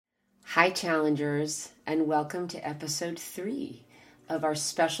Hi, challengers, and welcome to episode 3 of our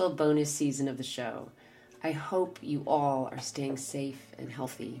special bonus season of the show. I hope you all are staying safe and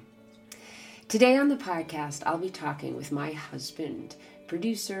healthy. Today on the podcast, I'll be talking with my husband,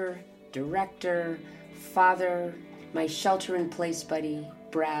 producer, director, father, my shelter-in-place buddy,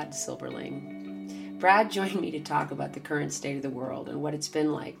 Brad Silberling. Brad joined me to talk about the current state of the world and what it's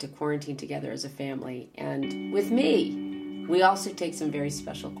been like to quarantine together as a family, and with me. We also take some very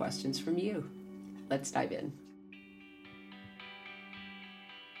special questions from you. Let's dive in.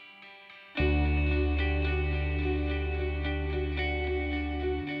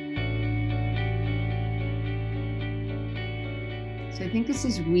 So I think this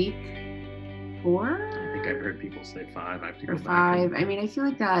is week 4. I think I've heard people say 5. I have to go or back. 5. I mean, I feel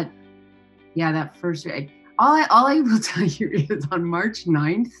like that. Yeah, that first. All I will tell you is on March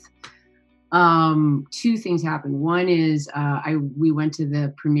 9th, 2 things happened. One is we went to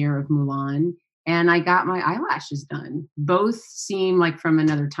the premiere of Mulan, and I got my eyelashes done. Both seem like from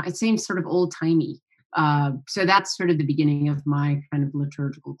another time. It seems sort of old timey. So that's sort of the beginning of my kind of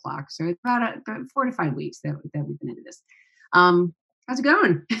liturgical clock. So it's about 4 to 5 weeks that we've been into this. How's it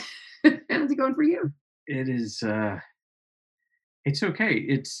going? How's it going for you? It is. It's okay.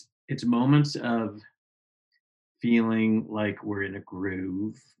 It's moments of feeling like we're in a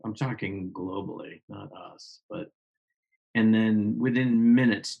groove. I'm talking globally, not us, and then within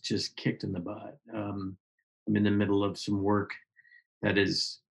minutes, just kicked in the butt. I'm in the middle of some work that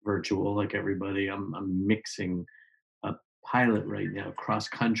is virtual, like everybody. I'm mixing a pilot right now, cross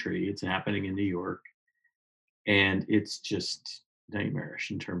country. It's happening in New York, and it's just nightmarish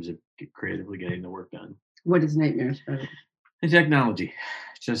in terms of creatively getting the work done. What is nightmarish about it? The technology,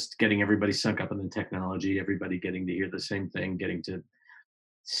 just getting everybody sunk up in the technology, everybody getting to hear the same thing, getting to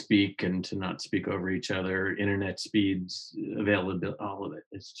speak and to not speak over each other, internet speeds, availability, all of it.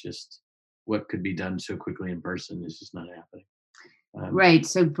 It's just what could be done so quickly in person is just not happening. Right.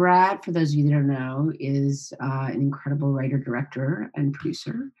 So Brad, for those of you that don't know, is an incredible writer, director, and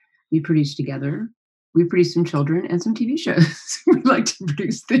producer. We produce together. We produce some children and some TV shows. We like to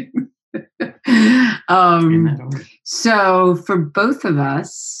produce things. So for both of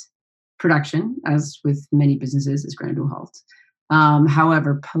us, production, as with many businesses, is ground to a halt.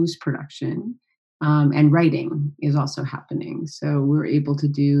 However, post-production and writing is also happening. So we're able to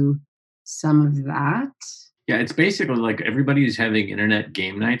do some of that. Yeah, it's basically like everybody's having internet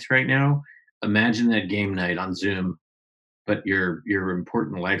game nights right now. Imagine that game night on Zoom, but your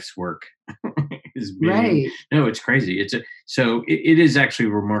important life's work is being. Right. No, it's crazy. It is actually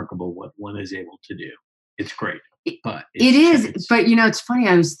remarkable what one is able to do. It's great, but it is. But it's funny.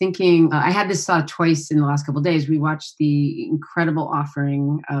 I was thinking. I had this thought twice in the last couple of days. We watched the incredible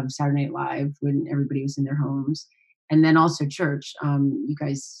offering of Saturday Night Live when everybody was in their homes. And then also church. You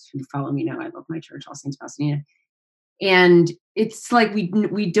guys who follow me know I love my church, All Saints Pasadena. And it's like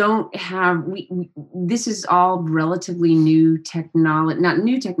we don't have this is all relatively new technology, not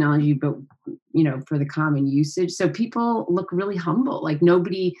new technology, but for the common usage. So people look really humble, like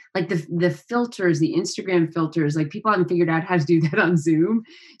nobody, like the filters, the Instagram filters, like people haven't figured out how to do that on Zoom.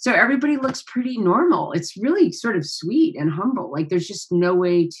 So everybody looks pretty normal. It's really sort of sweet and humble. Like there's just no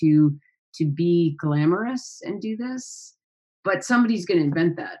way to be glamorous and do this. But somebody's going to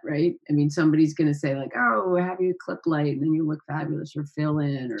invent that, right? I mean, somebody's going to say like, "Oh, have you clip light, and then you look fabulous," or fill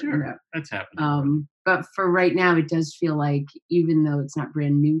in, or sure, that's happening. But for right now, it does feel like, even though it's not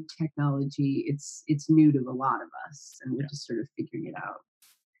brand new technology, it's new to a lot of us, and we're just sort of figuring it out.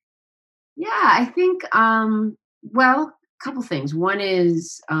 Yeah, I think. Well, a couple things. One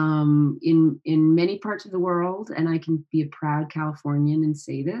is in many parts of the world, and I can be a proud Californian and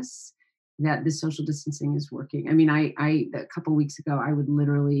say this, that the social distancing is working. I mean, I a couple weeks ago, I would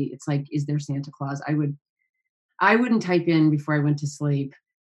literally, it's like, is there Santa Claus? I wouldn't type in before I went to sleep,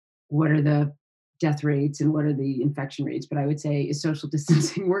 what are the death rates and what are the infection rates? But I would say, is social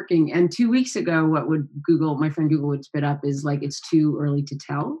distancing working? And 2 weeks ago, what would my friend Google would spit up is like, it's too early to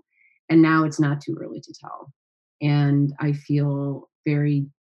tell. And now it's not too early to tell. And I feel very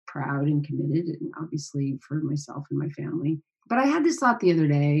proud and committed, and obviously for myself and my family. But I had this thought the other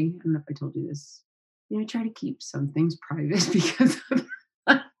day. I don't know if I told you this. I try to keep some things private because of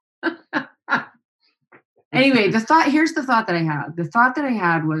Anyway, here's the thought that I had. The thought that I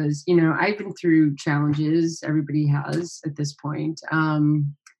had was, I've been through challenges. Everybody has at this point.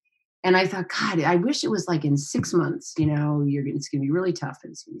 And I thought, God, I wish it was like in 6 months, it's going to be really tough.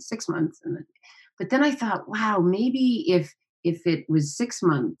 And it's going to be 6 months. But then I thought, wow, maybe if it was 6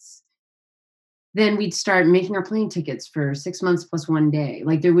 months, then we'd start making our plane tickets for 6 months plus 1 day.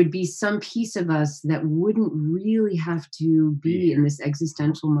 Like, there would be some piece of us that wouldn't really have to Be be in here. this Mhm.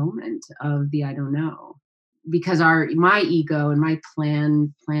 existential moment of the "I don't know." Because my ego and my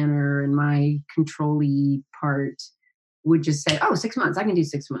planner and my control part would just say, "Oh, 6 months, I can do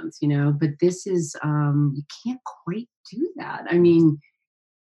 6 months," you know? But this is, you can't quite do that. I mean,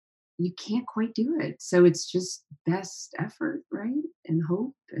 you can't quite do it. So it's just best effort, right? And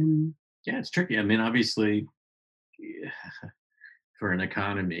hope and Yeah, it's tricky. I mean, obviously, yeah, for an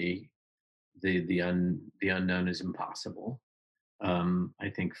economy, the unknown is impossible. I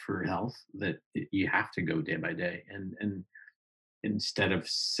think for health, that you have to go day by day, and instead of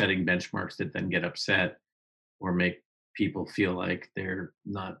setting benchmarks that then get upset or make people feel like they're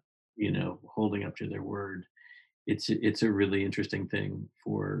not, holding up to their word. It's a really interesting thing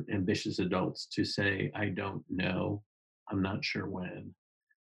for ambitious adults to say, "I don't know. I'm not sure when.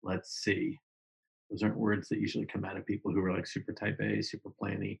 Let's see." Those aren't words that usually come out of people who are like super type A, super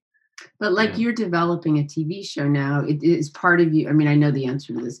planny. but like Yeah. you're developing a TV show now, it is part of you. I mean, I know the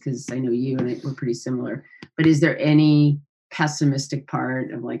answer to this because I know you and we're pretty similar. But is there any pessimistic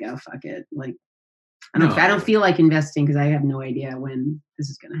part of like, oh fuck it, like I don't No, feel like investing because I have no idea when this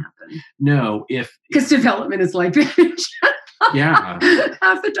is going to happen. no. If Because development is like half yeah,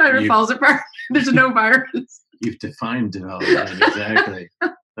 the time it you falls apart. There's no virus. you've defined development exactly.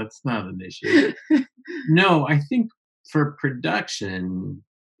 That's not an issue. No, I think for production,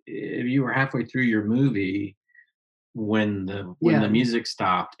 if you were halfway through your movie when the Yeah. music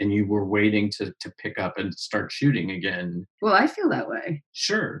stopped and you were waiting to pick up and start shooting again, Well, I feel that way.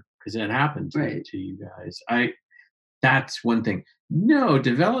 sure, because that happened to Right. to you guys. That's one thing. No,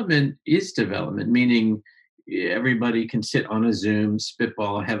 development is development, meaning everybody can sit on a Zoom,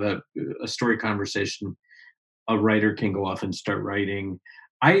 spitball, have a story conversation. A writer can go off and start writing.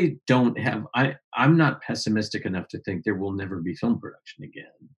 I'm not pessimistic enough to think there will never be film production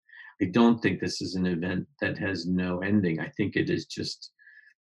again. I don't think this is an event that has no ending. I think it is just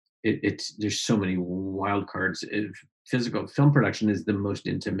it's there's so many wild cards. Physical film production is the most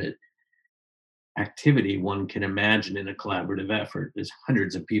intimate activity one can imagine in a collaborative effort. There's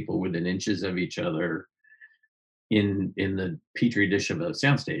hundreds of people within inches of each other in the petri dish of a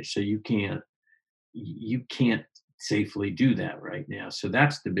soundstage. So you can't safely do that right now. So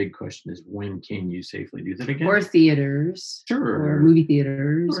that's the big question: is when can you safely do that again? Or theaters or Sure. movie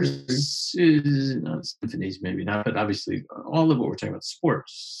theaters Or or not symphonies, maybe not, but obviously all of what we're talking about,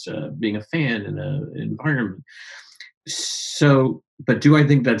 sports, being a fan in an environment. So, but do I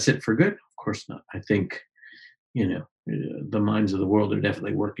think that's it for good? Of course not. I think the minds of the world are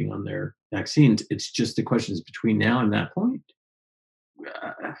definitely working on their vaccines. It's just the questions between now and that point.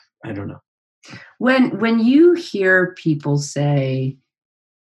 Uh, I don't know. when you hear people say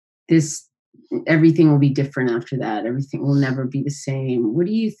this everything will be different after that, everything will never be the same. What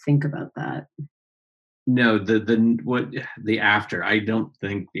do you think about that? No, the after. I don't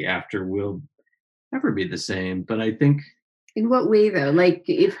think the after will ever be the same. But I think In what way though? Like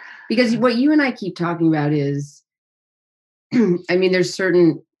if because what you and I keep talking about is I mean, there's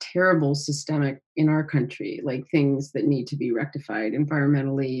certain terrible systemic in our country, like things that need to be rectified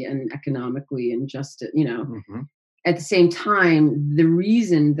environmentally and economically and just, mhm, at the same time, the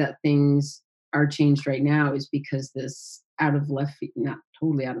reason that things are changed right now is because this out of left field, not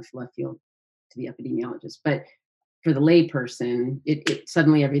totally out of left field to the epidemiologist, but for the layperson, it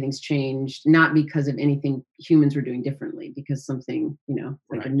suddenly everything's changed, not because of anything humans were doing differently, because something,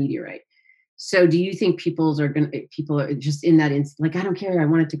 like a right. meteorite. So do you think people are just in that instant, like, I don't care, I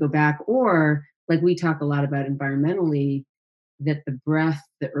want it to go back, or like we talk a lot about environmentally, that the breath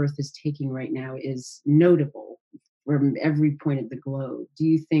the earth is taking right now is notable from every point of the globe. Do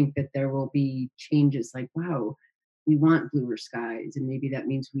you think that there will be changes like, wow, we want bluer skies and maybe that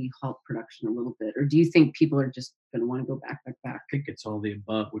means we halt production a little bit? Or do you think people are just going to want to go back, back, back? I think it's all the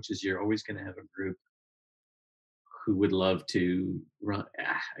above, which is you're always going to have a group who would love to run.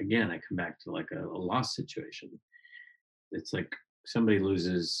 Again, I come back to like a loss situation. It's like somebody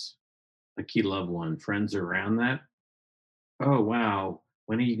loses a key loved one, friends are around that. Oh, wow.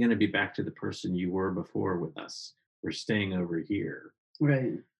 When are you going to be back to the person you were before with us? We're staying over here.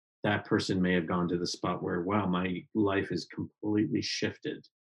 Right. That person may have gone to the spot where, wow, my life is completely shifted.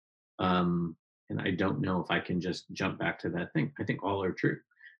 Um, and I don't know if I can just jump back to that thing. I think all are true.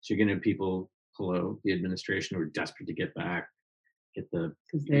 So you're going to have people, hello, the administration, who are desperate to get back, get the,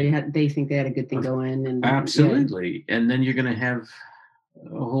 Because y- they think they had a good thing of- going. And yeah, absolutely. And then you're going to have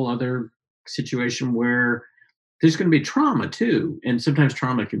a whole other situation where there's going to be trauma too. And sometimes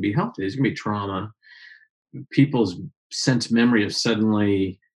trauma can be healthy. There's going to be trauma. People's sense memory of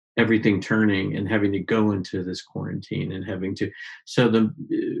suddenly everything turning and having to go into this quarantine and having to so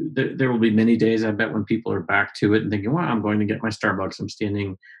there will be many days I bet when people are back to it and thinking, wow, I'm going to get my Starbucks, I'm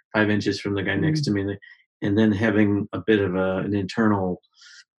standing 5 inches from the guy next Mm. to me, and then having a bit of an internal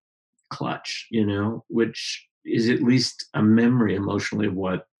clutch, which is at least a memory emotionally of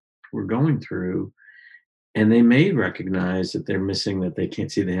what we're going through. And they may recognize that they're missing, that they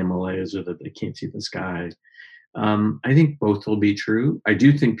can't see the Himalayas or that they can't see the sky. I think both will be true. I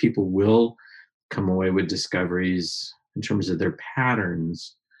do think people will come away with discoveries in terms of their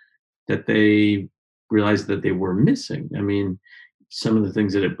patterns that they realized that they were missing. I mean, some of the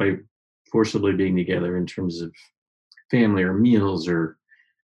things that by forcibly being together in terms of family or meals or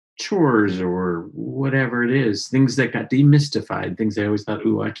chores or whatever it is, things that got demystified, things I always thought,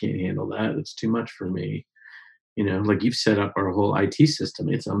 ooh, I can't handle that. It's too much for me. Like you've set up our whole IT system.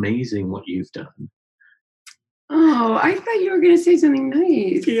 It's amazing what you've done. Oh, I thought you were gonna say something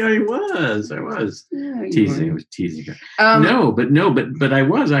nice. Yeah, I was No, you teasing. I weren't. was teasing her. Um, No, but I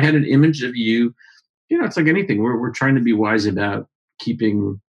was. I had an image of you. It's like anything. We're trying to be wise about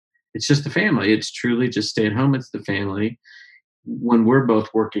keeping. It's just the family. It's truly just stay at home. It's the family. When we're both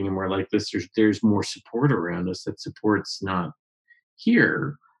working and we're like this, there's more support around us. That support's not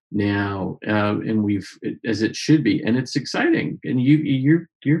here now, and as it should be, and it's exciting. And you've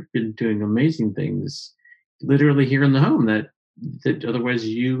been doing amazing things, literally here in the home that otherwise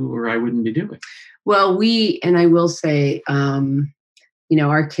you or I wouldn't be doing. well, and I will say, our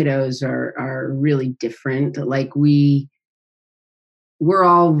kiddos are really different. Like we're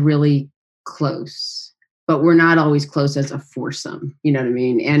all really close, but we're not always close as a foursome. You know what I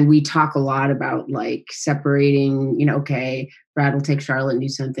mean? And we talk a lot about like separating. Okay, Brad will take Charlotte and do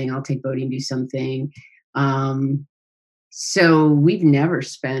something. I'll take Bodie and do something. Um, So we've never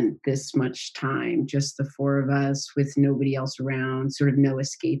spent this much time, just the four of us with nobody else around, sort of no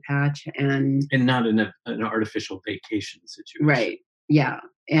escape hatch. And And not in an artificial vacation situation. right. Yeah.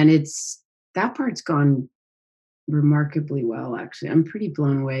 And that part's gone remarkably well, actually. I'm pretty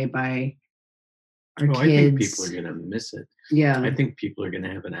blown away by our Oh, I think people are kids. going to miss it. Yeah. I think people are going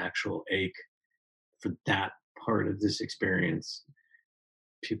to have an actual ache for that part of this experience.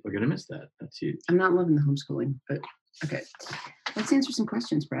 People are going to miss that. That's huge. I'm not loving the homeschooling, but okay. Let's answer some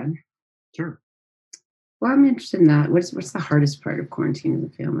questions, Brad. Sure. Well, I'm interested in that. What's the hardest part of quarantining the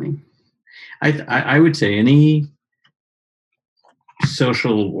family? I would say any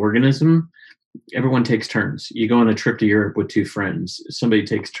social organism, everyone takes turns. You go on a trip to Europe with two friends. Somebody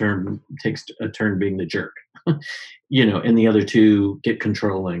takes a turn being the jerk, and the other two get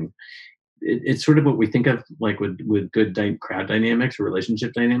controlling. It's sort of what we think of like with good crowd dynamics or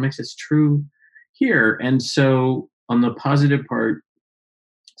relationship dynamics. It's true here. And so on the positive part,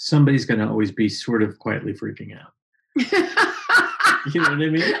 somebody's going to always be sort of quietly freaking out. You know what I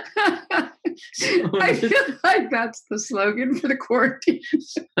mean? I feel like that's the slogan for the quarantine.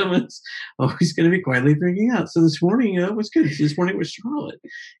 Someone's always going to be quietly freaking out. So this morning, it was good. This morning was Charlotte.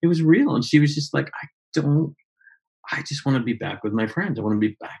 It was real. And she was just like, I just want to be back with my friends. I want to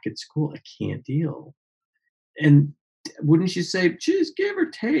be back at school. I can't deal. And wouldn't you say, just give or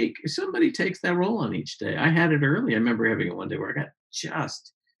take, somebody takes that role on each day. I had it early. I remember having it one day where I got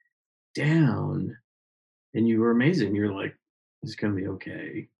just down and you were amazing. You're like, it's going to be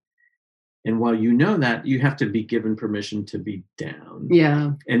okay. And while you know that, you have to be given permission to be down.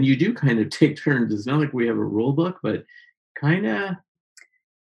 Yeah. And you do kind of take turns. It's not like we have a rule book, but kind of.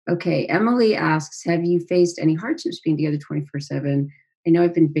 Okay. Emily asks, have you faced any hardships being together 24/7? I know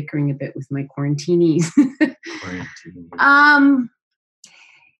I've been bickering a bit with my quarantinees. Quarantine.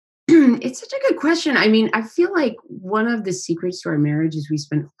 It's such a good question. I mean, I feel like one of the secrets to our marriage is we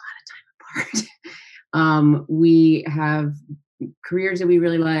spend a lot of time apart. We have careers that we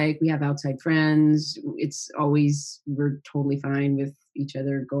really like. We have outside friends. We're totally fine with each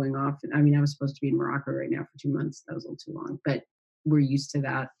other going off. And I mean, I was supposed to be in Morocco right now for 2 months. That was a little too long, but we're used to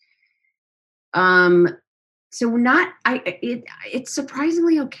that. Um, so it's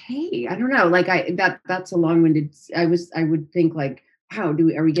surprisingly okay. I don't know. Like that's a long-winded. I would think like, are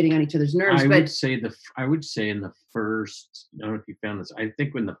we getting on each other's nerves? I would say in the first, I don't know if you found this, I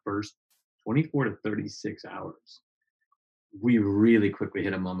think in the first 24 to 36 hours, we really quickly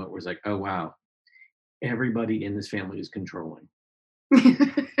hit a moment where it's like, oh wow, everybody in this family is controlling.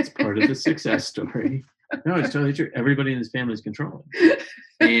 It's part of the success story. No, it's totally true. Everybody in this family is controlling.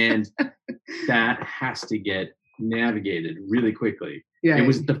 And that has to get navigated really quickly. Yeah. It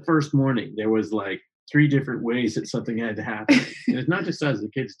was the first morning. There was like 3 different ways that something had to happen. And it's not just us, the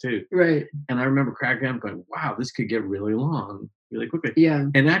kids too. Right. And I remember cracking up going, wow, this could get really long really quickly. Yeah.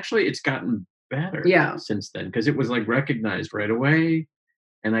 And actually it's gotten better Yeah. since then because it was like recognized right away.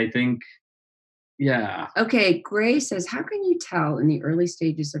 And I think, yeah, Okay, Gray says, how can you tell in the early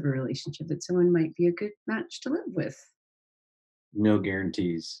stages of a relationship that someone might be a good match to live with? no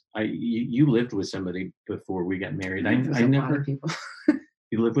guarantees. You lived with somebody before we got married. There's I a lot of never. people.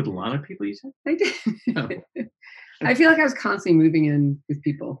 You lived with a lot of people, you said? I Oh, did. I that's feel like I was constantly moving in with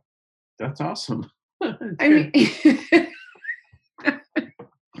people. that's awesome. That's I mean, good.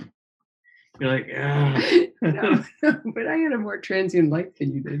 You're like, no, no, but I had a more transient life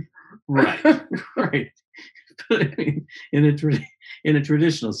than you did. right, right. But I mean, in a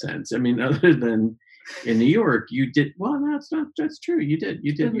traditional sense, I mean, other than in New York, you did well. No, it's not. That's true. You did.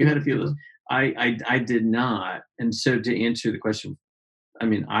 Living You with had a other few of those. people. I did not. And so to answer the question, I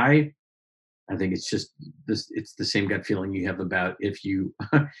mean, I think it's just this. It's the same gut feeling you have about if you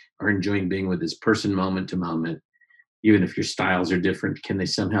are enjoying being with this person moment to moment, even if your styles are different, can they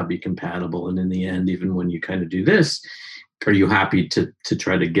somehow be compatible? And in the end, even when you kind of do this, are you happy to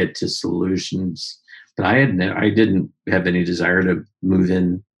try to get to solutions? But I didn't have any desire to move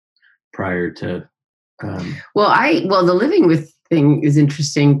in prior to. Well, the living with thing is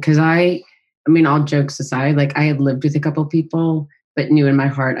interesting because I mean, all jokes aside, like I had lived with a couple people, but knew in my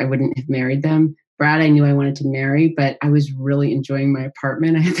heart I wouldn't have married them. Brad, I knew I wanted to marry, but I was really enjoying my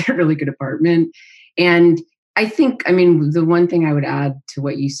apartment. I had a really good apartment. And I think, I mean, the one thing I would add to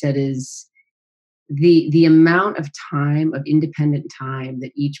what you said is the amount of time of independent time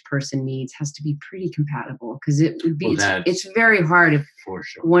that each person needs has to be pretty compatible because it would be Well, it's that's very hard if for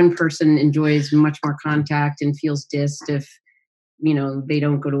sure. one person enjoys much more contact and feels dissed if they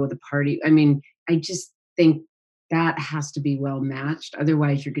don't go to the party. I mean, I just think that has to be well matched,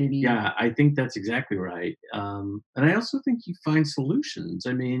 otherwise you're going to be. Yeah, I think that's exactly right. And I also think you find solutions.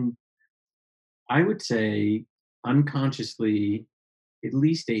 I mean, I would say unconsciously, at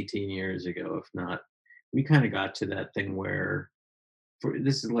least 18 years ago, if not, we kind of got to that thing where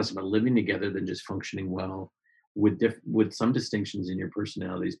this is less about living together than just functioning well with with some distinctions in your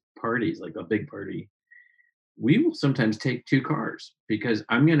personalities. Parties, like a big party, we will sometimes take two cars because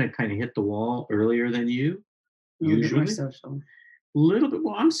I'm going to kind of hit the wall earlier than you A little bit more usually. social. Little bit.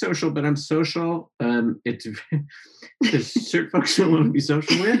 Well, I'm social, but I'm social. It's there's certain folks I want to be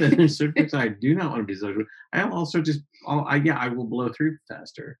social with, and there's certain folks I do not want to be social with. I also just, yeah, I will blow through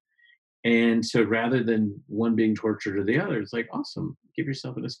faster. And so rather than one being tortured or the other, it's like awesome. Give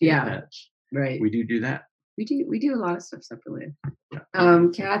yourself an escape Yeah, hatch. right. We do that. We do a lot of stuff separately. Yeah.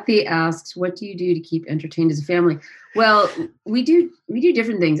 Kathy asks, "What do you do to keep entertained as a family?" Well, we do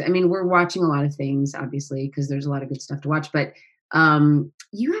different things. I mean, we're watching a lot of things, obviously, because there's a lot of good stuff to watch. But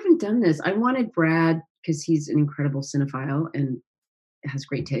you haven't done this. I wanted Brad because he's an incredible cinephile and has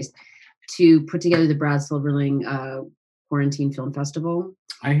great taste to put together the Brad Silberling quarantine film festival.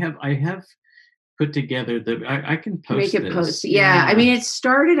 I have put together I can Make post it post. this. Yeah. I Yeah. mean, it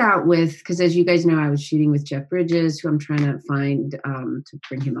started out with, because as you guys know, I was shooting with Jeff Bridges, who I'm trying to find to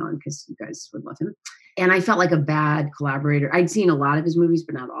bring him on because you guys would love him. And I felt like a bad collaborator. I'd seen a lot of his movies,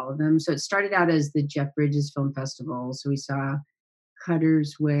 but not all of them. So it started out as the Jeff Bridges Film Festival. So we saw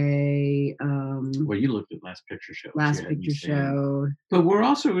Cutter's Way, Well, you looked at Last Picture Show, which you Last hadn't Picture seen. Show. But we're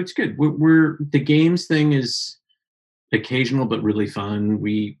also, it's good. We're the games thing is occasional but really fun.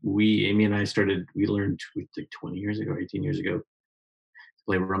 We Amy and I started. We learned like 20 years ago, 18 years ago, to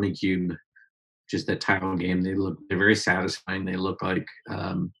play Rummy Cube. Just that tile game. They're very satisfying. They look like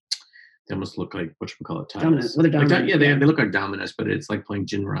they almost look like whatchamacallit Dominant. tiles. Well, they're Like dominant. yeah, Yeah. they look like dominoes, but it's like playing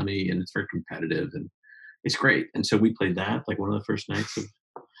gin rummy, and it's very competitive and it's great. And so we played that like one of the first nights of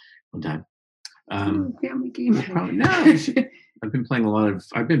one time. Ooh, family game. We'll probably no. We should, I've been playing a lot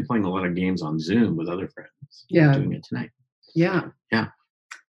of games on Zoom with other friends. We're Yeah. doing it tonight. Yeah. Yeah.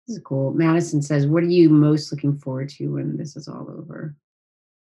 This is cool. Madison says, "What are you most looking forward to when this is all over?"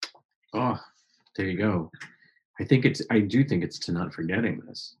 Oh, there you go. I do think it's to not forgetting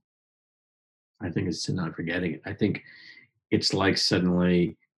this. I think it's to not forgetting it. I think it's like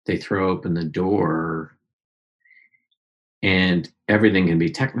suddenly they throw open the door and everything can be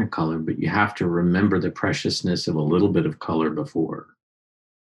technicolor, but you have to remember the preciousness of a little bit of color before.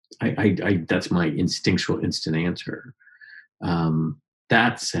 That's my instinctual instant answer.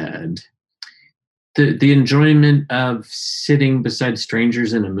 That said, the enjoyment of sitting beside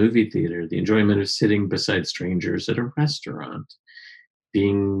strangers in a movie theater, the enjoyment of sitting beside strangers at a restaurant,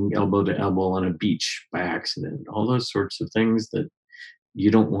 being elbow to elbow on a beach by accident, all those sorts of things that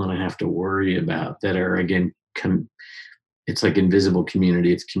you don't want to have to worry about that are again it's like invisible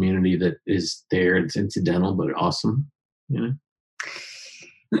community. It's community that is there. It's incidental but awesome. You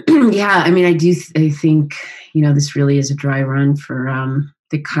know. Yeah, I mean, I think this really is a dry run for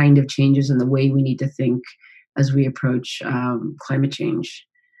the kind of changes and the way we need to think as we approach climate change.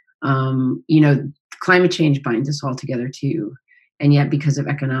 You know, climate change binds us all together too. And yet, because of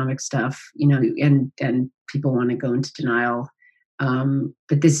economic stuff, you know, and people want to go into denial.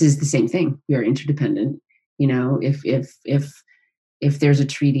 But this is the same thing. We are interdependent. You know, if there's a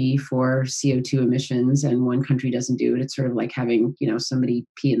treaty for CO2 emissions and one country doesn't do it, it's sort of like having, you know, somebody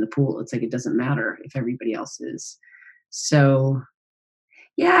pee in the pool. It's like it doesn't matter if everybody else is. So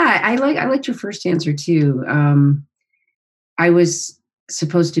yeah, I liked your first answer too. I was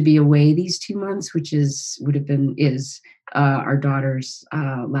supposed to be away these 2 months, which would have been is our daughter's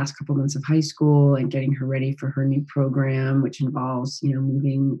last couple months of high school and getting her ready for her new program, which involves, you know,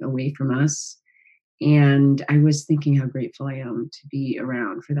 moving away from us. And I was thinking how grateful I am to be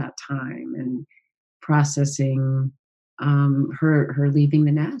around for that time and processing her leaving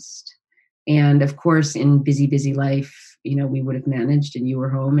the nest. And of course, in busy life, you know, we would have managed, and you were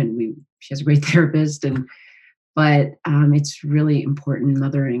home, and she has a great therapist, and but it's really important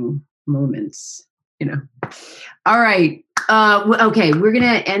mothering moments, you know. All right, okay, we're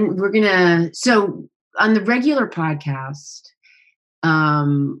gonna end. So on the regular podcast,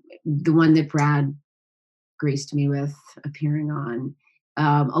 the one that Brad graced me with appearing on.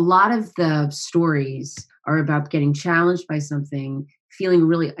 A lot of the stories are about getting challenged by something, feeling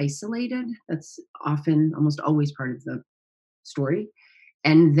really isolated. That's often, almost always part of the story.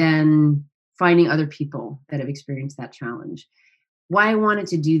 And then finding other people that have experienced that challenge. Why I wanted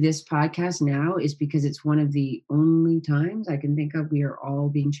to do this podcast now is because it's one of the only times I can think of we are all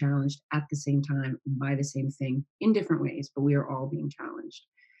being challenged at the same time by the same thing in different ways, but we are all being challenged.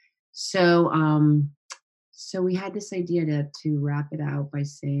 So, so we had this idea to wrap it out by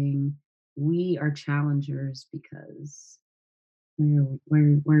saying we are challengers because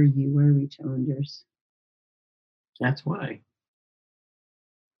where are you? Where are we challengers? That's why.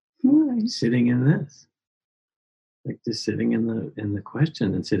 Why? Sitting in this. Like just sitting in the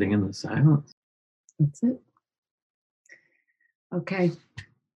question and sitting in the silence. That's it. Okay.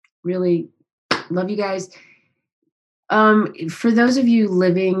 Really love you guys. For those of you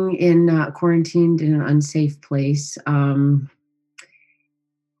living in quarantined in an unsafe place,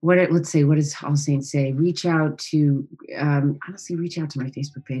 let's say, what does All Saints say? Reach out to, honestly, reach out to my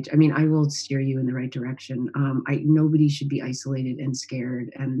Facebook page. I mean, I will steer you in the right direction. Nobody should be isolated and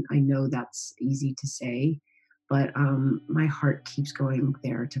scared, and I know that's easy to say, but my heart keeps going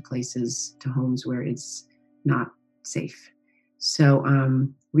there to places, to homes where it's not safe. So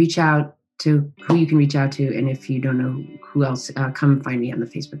reach out to who you can reach out to, and if you don't know who else, come find me on the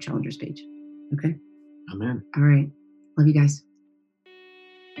Facebook Challengers page. Okay. Amen. All right. Love you guys.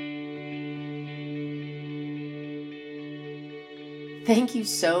 Thank you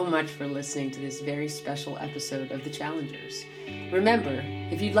so much for listening to this very special episode of The Challengers. Remember,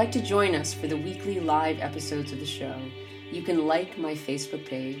 if you'd like to join us for the weekly live episodes of the show, you can like my Facebook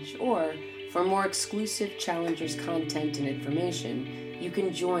page, or for more exclusive Challengers content and information, you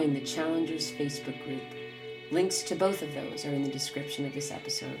can join the Challengers Facebook group. Links to both of those are in the description of this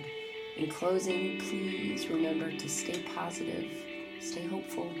episode. In closing, please remember to stay positive, stay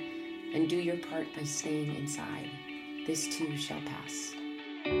hopeful, and do your part by staying inside. This too shall pass.